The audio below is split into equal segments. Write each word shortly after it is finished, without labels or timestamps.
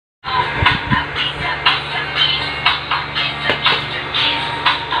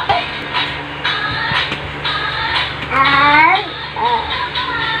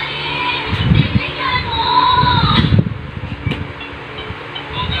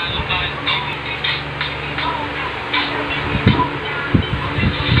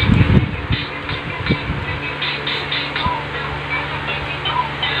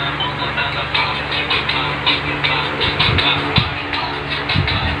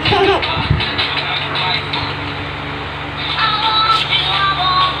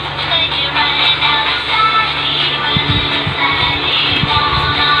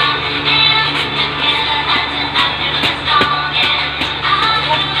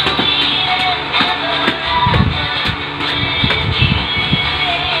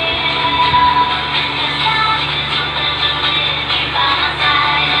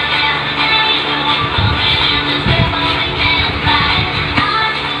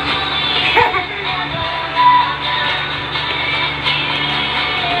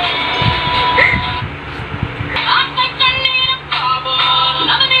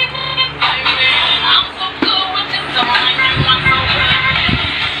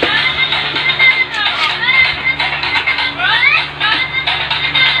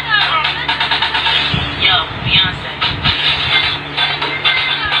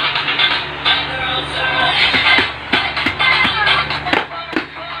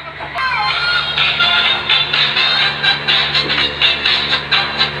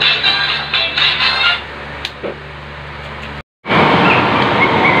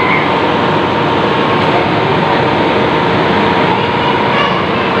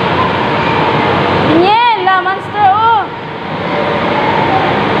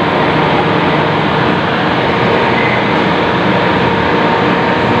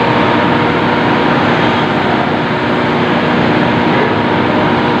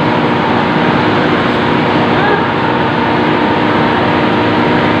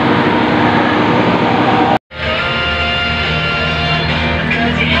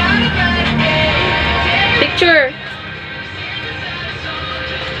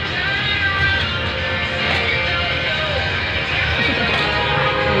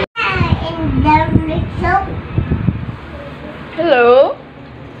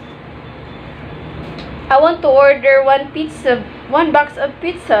order one box of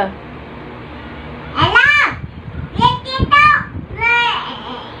pizza. Hello!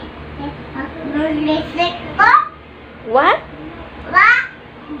 What? What?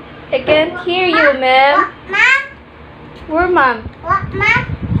 I can't hear you, ma'am. Ma'am? Where, ma'am? What, ma'am?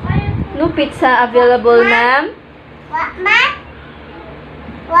 No pizza available, ma'am. What, ma'am?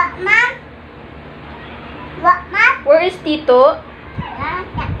 What, ma'am? What, ma'am? Where is Tito?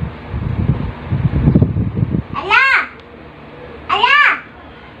 Hello? Hello?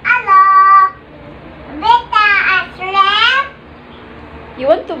 Hello? Beta ice cream? You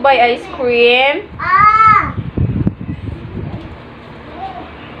want to buy ice cream? Oh.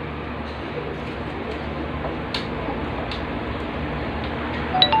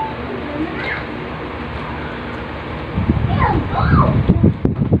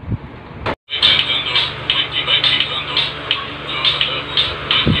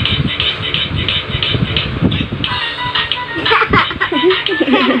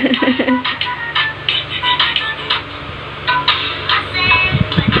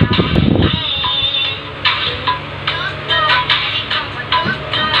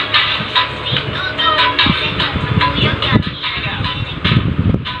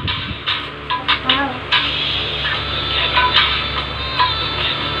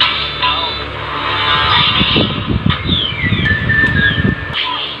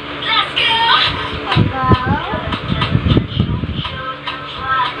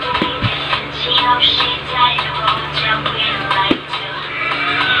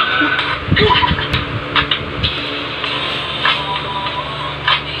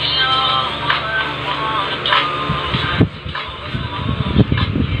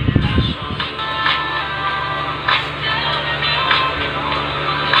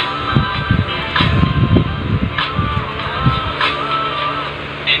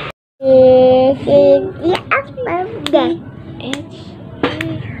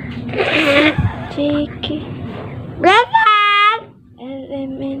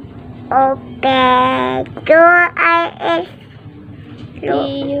 Element Open door I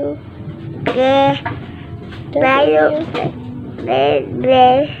EU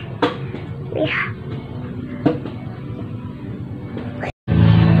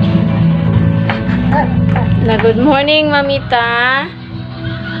na good morning, Mamita.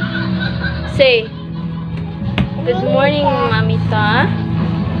 Say, good morning, Mamita.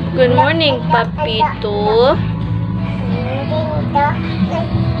 Good morning, Papito.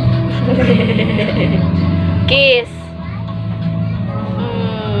 Kiss.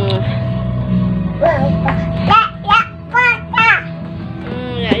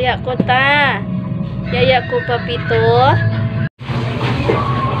 Yaya ko ta. Yaya ko, Papito.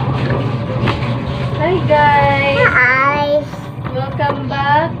 Hi guys. Hi. Welcome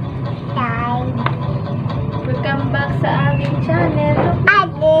back. Hi. Welcome back sa aming channel. Hi.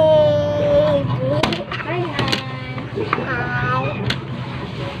 Hi, hi. Hi.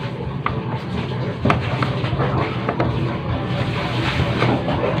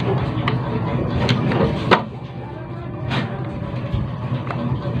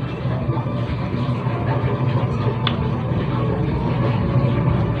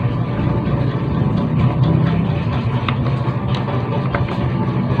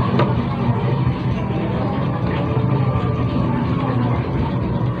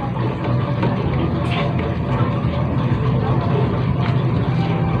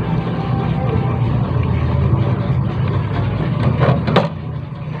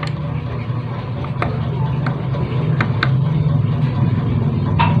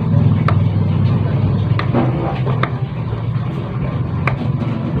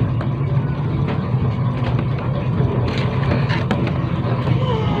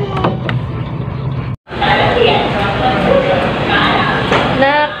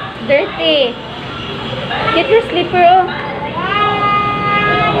 Dirty. Get your slipper, oh.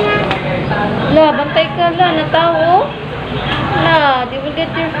 La, bantay ka, la. Nataw, oh. La, they will get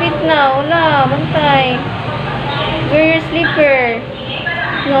your feet now. La, bantay. Wear your slipper.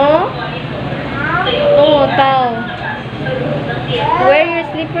 No? Oh, tao. Wear your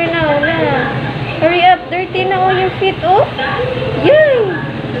slipper now, la. Hurry up. Dirty na all your feet, oh. Yay!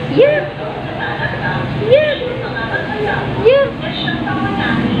 Yeah! Yeah! Yeah!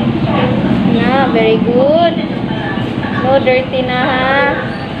 Yeah, very good. No dirty na, ha?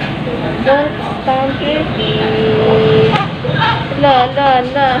 Don't stomp your feet. La, la,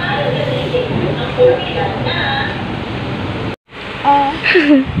 la.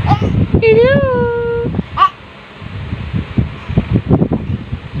 Hello.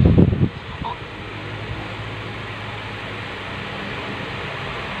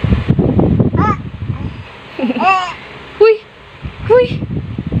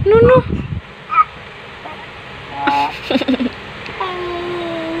 No, no.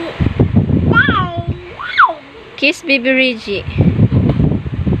 Kiss baby Reggie.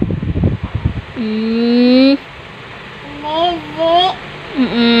 Mm.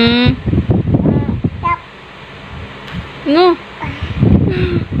 Mm-mm. No.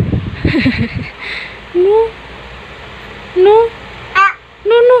 No. No.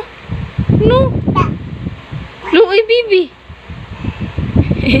 No, no. No. Luoy, baby.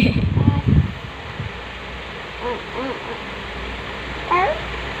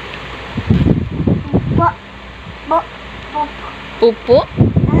 Pupo?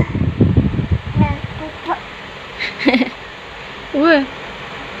 Where?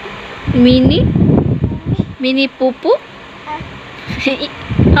 Mini? Mini pupo?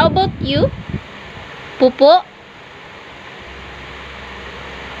 How about you? Pupo?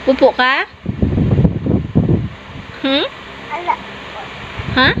 Pupo ka? Hmm?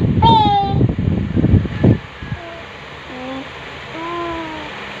 Ha?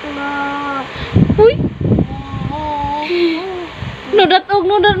 Uy! No, datog,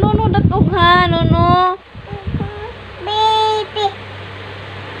 no, datog ha, no, no. Baby.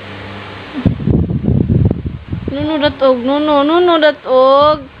 No, datog, no,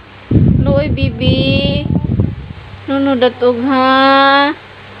 datog. Luoy, bibi. No, datog ha.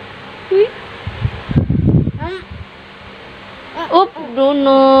 Uy. Up, no. No.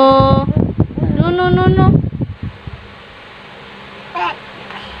 No.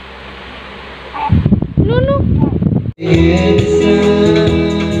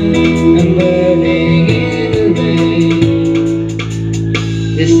 I'm burning in the rain.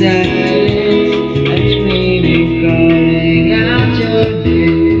 The silence that's maybe calling out your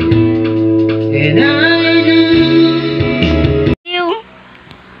name. And I know. Ew.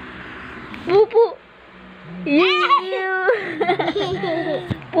 Pupu. Ew.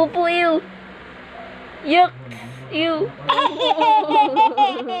 Pupu, ew. Yuck. Ew.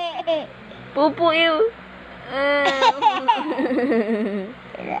 Pupu, ew.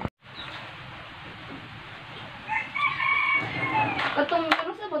 Katong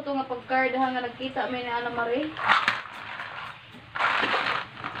ano sa bato nga pagkardahan nga nagkita may na Ana Marie.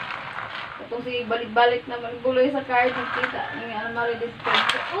 Katong si balik-balik na magbuloy sa card nagkita ni Ana Marie dito.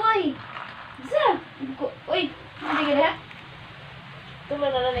 Uy! Sa! Uy! Hindi ka na?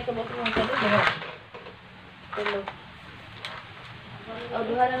 Tulo na lang ikabot mo sa dito. Tulo. O,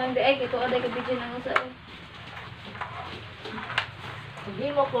 duha na lang di ay. Ito aday ka bigyan ng usa eh.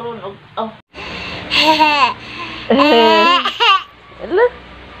 Hindi mo kurun og... Oh. Ala.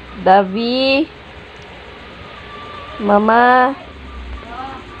 Davy. Mama.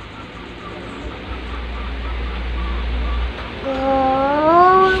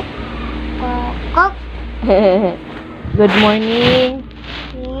 Good morning.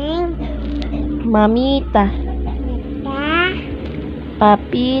 Mamita.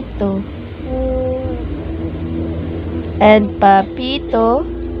 Papito. And Papito.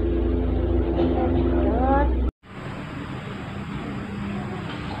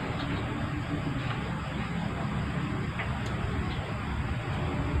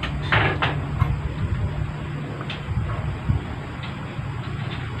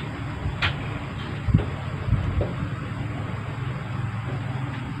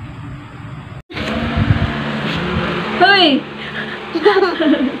 Hey!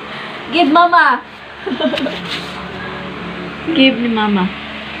 Give mama. Give ni mama.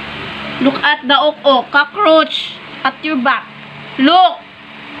 Look at the cockroach at your back. Look.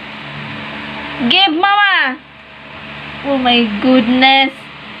 Give mama. Oh my goodness.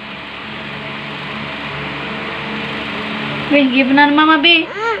 Wait, give na mama be.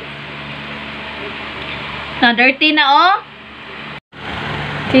 Na dirty na oh.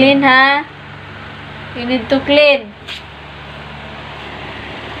 Clean ha. You need to clean.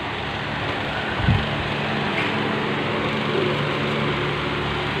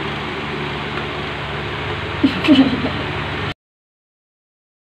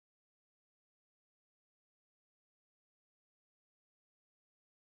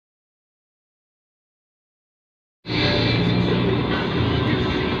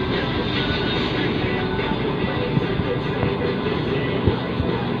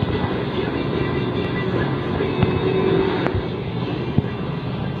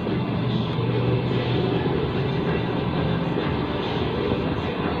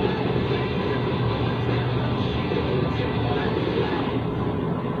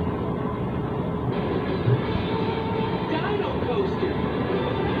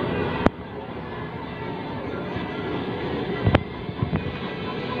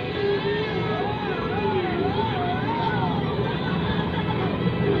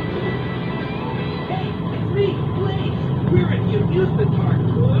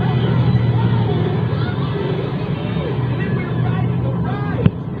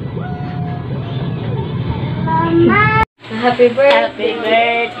 Happy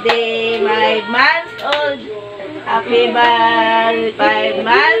birthday, 5 months old. Happy birthday, 5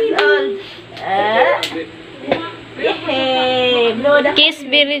 months old. Yay! Blow the kiss,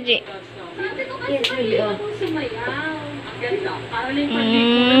 Billy G. Kiss, Billy.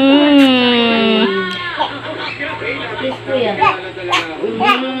 Kiss ko yan.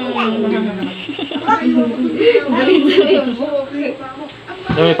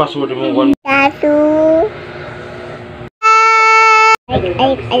 Ano may password mo? Satu.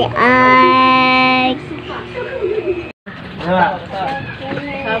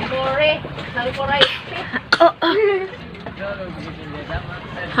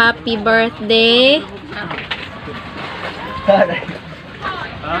 Happy birthday.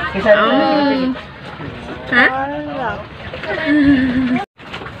 Ha?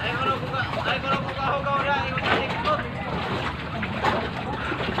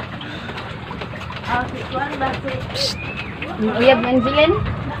 Uyab manjilin.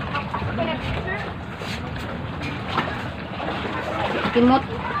 Timot.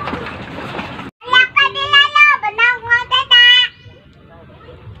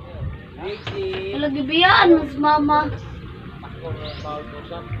 Lagi biyaan mas mama.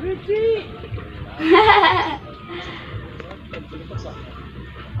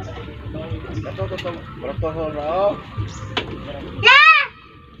 La!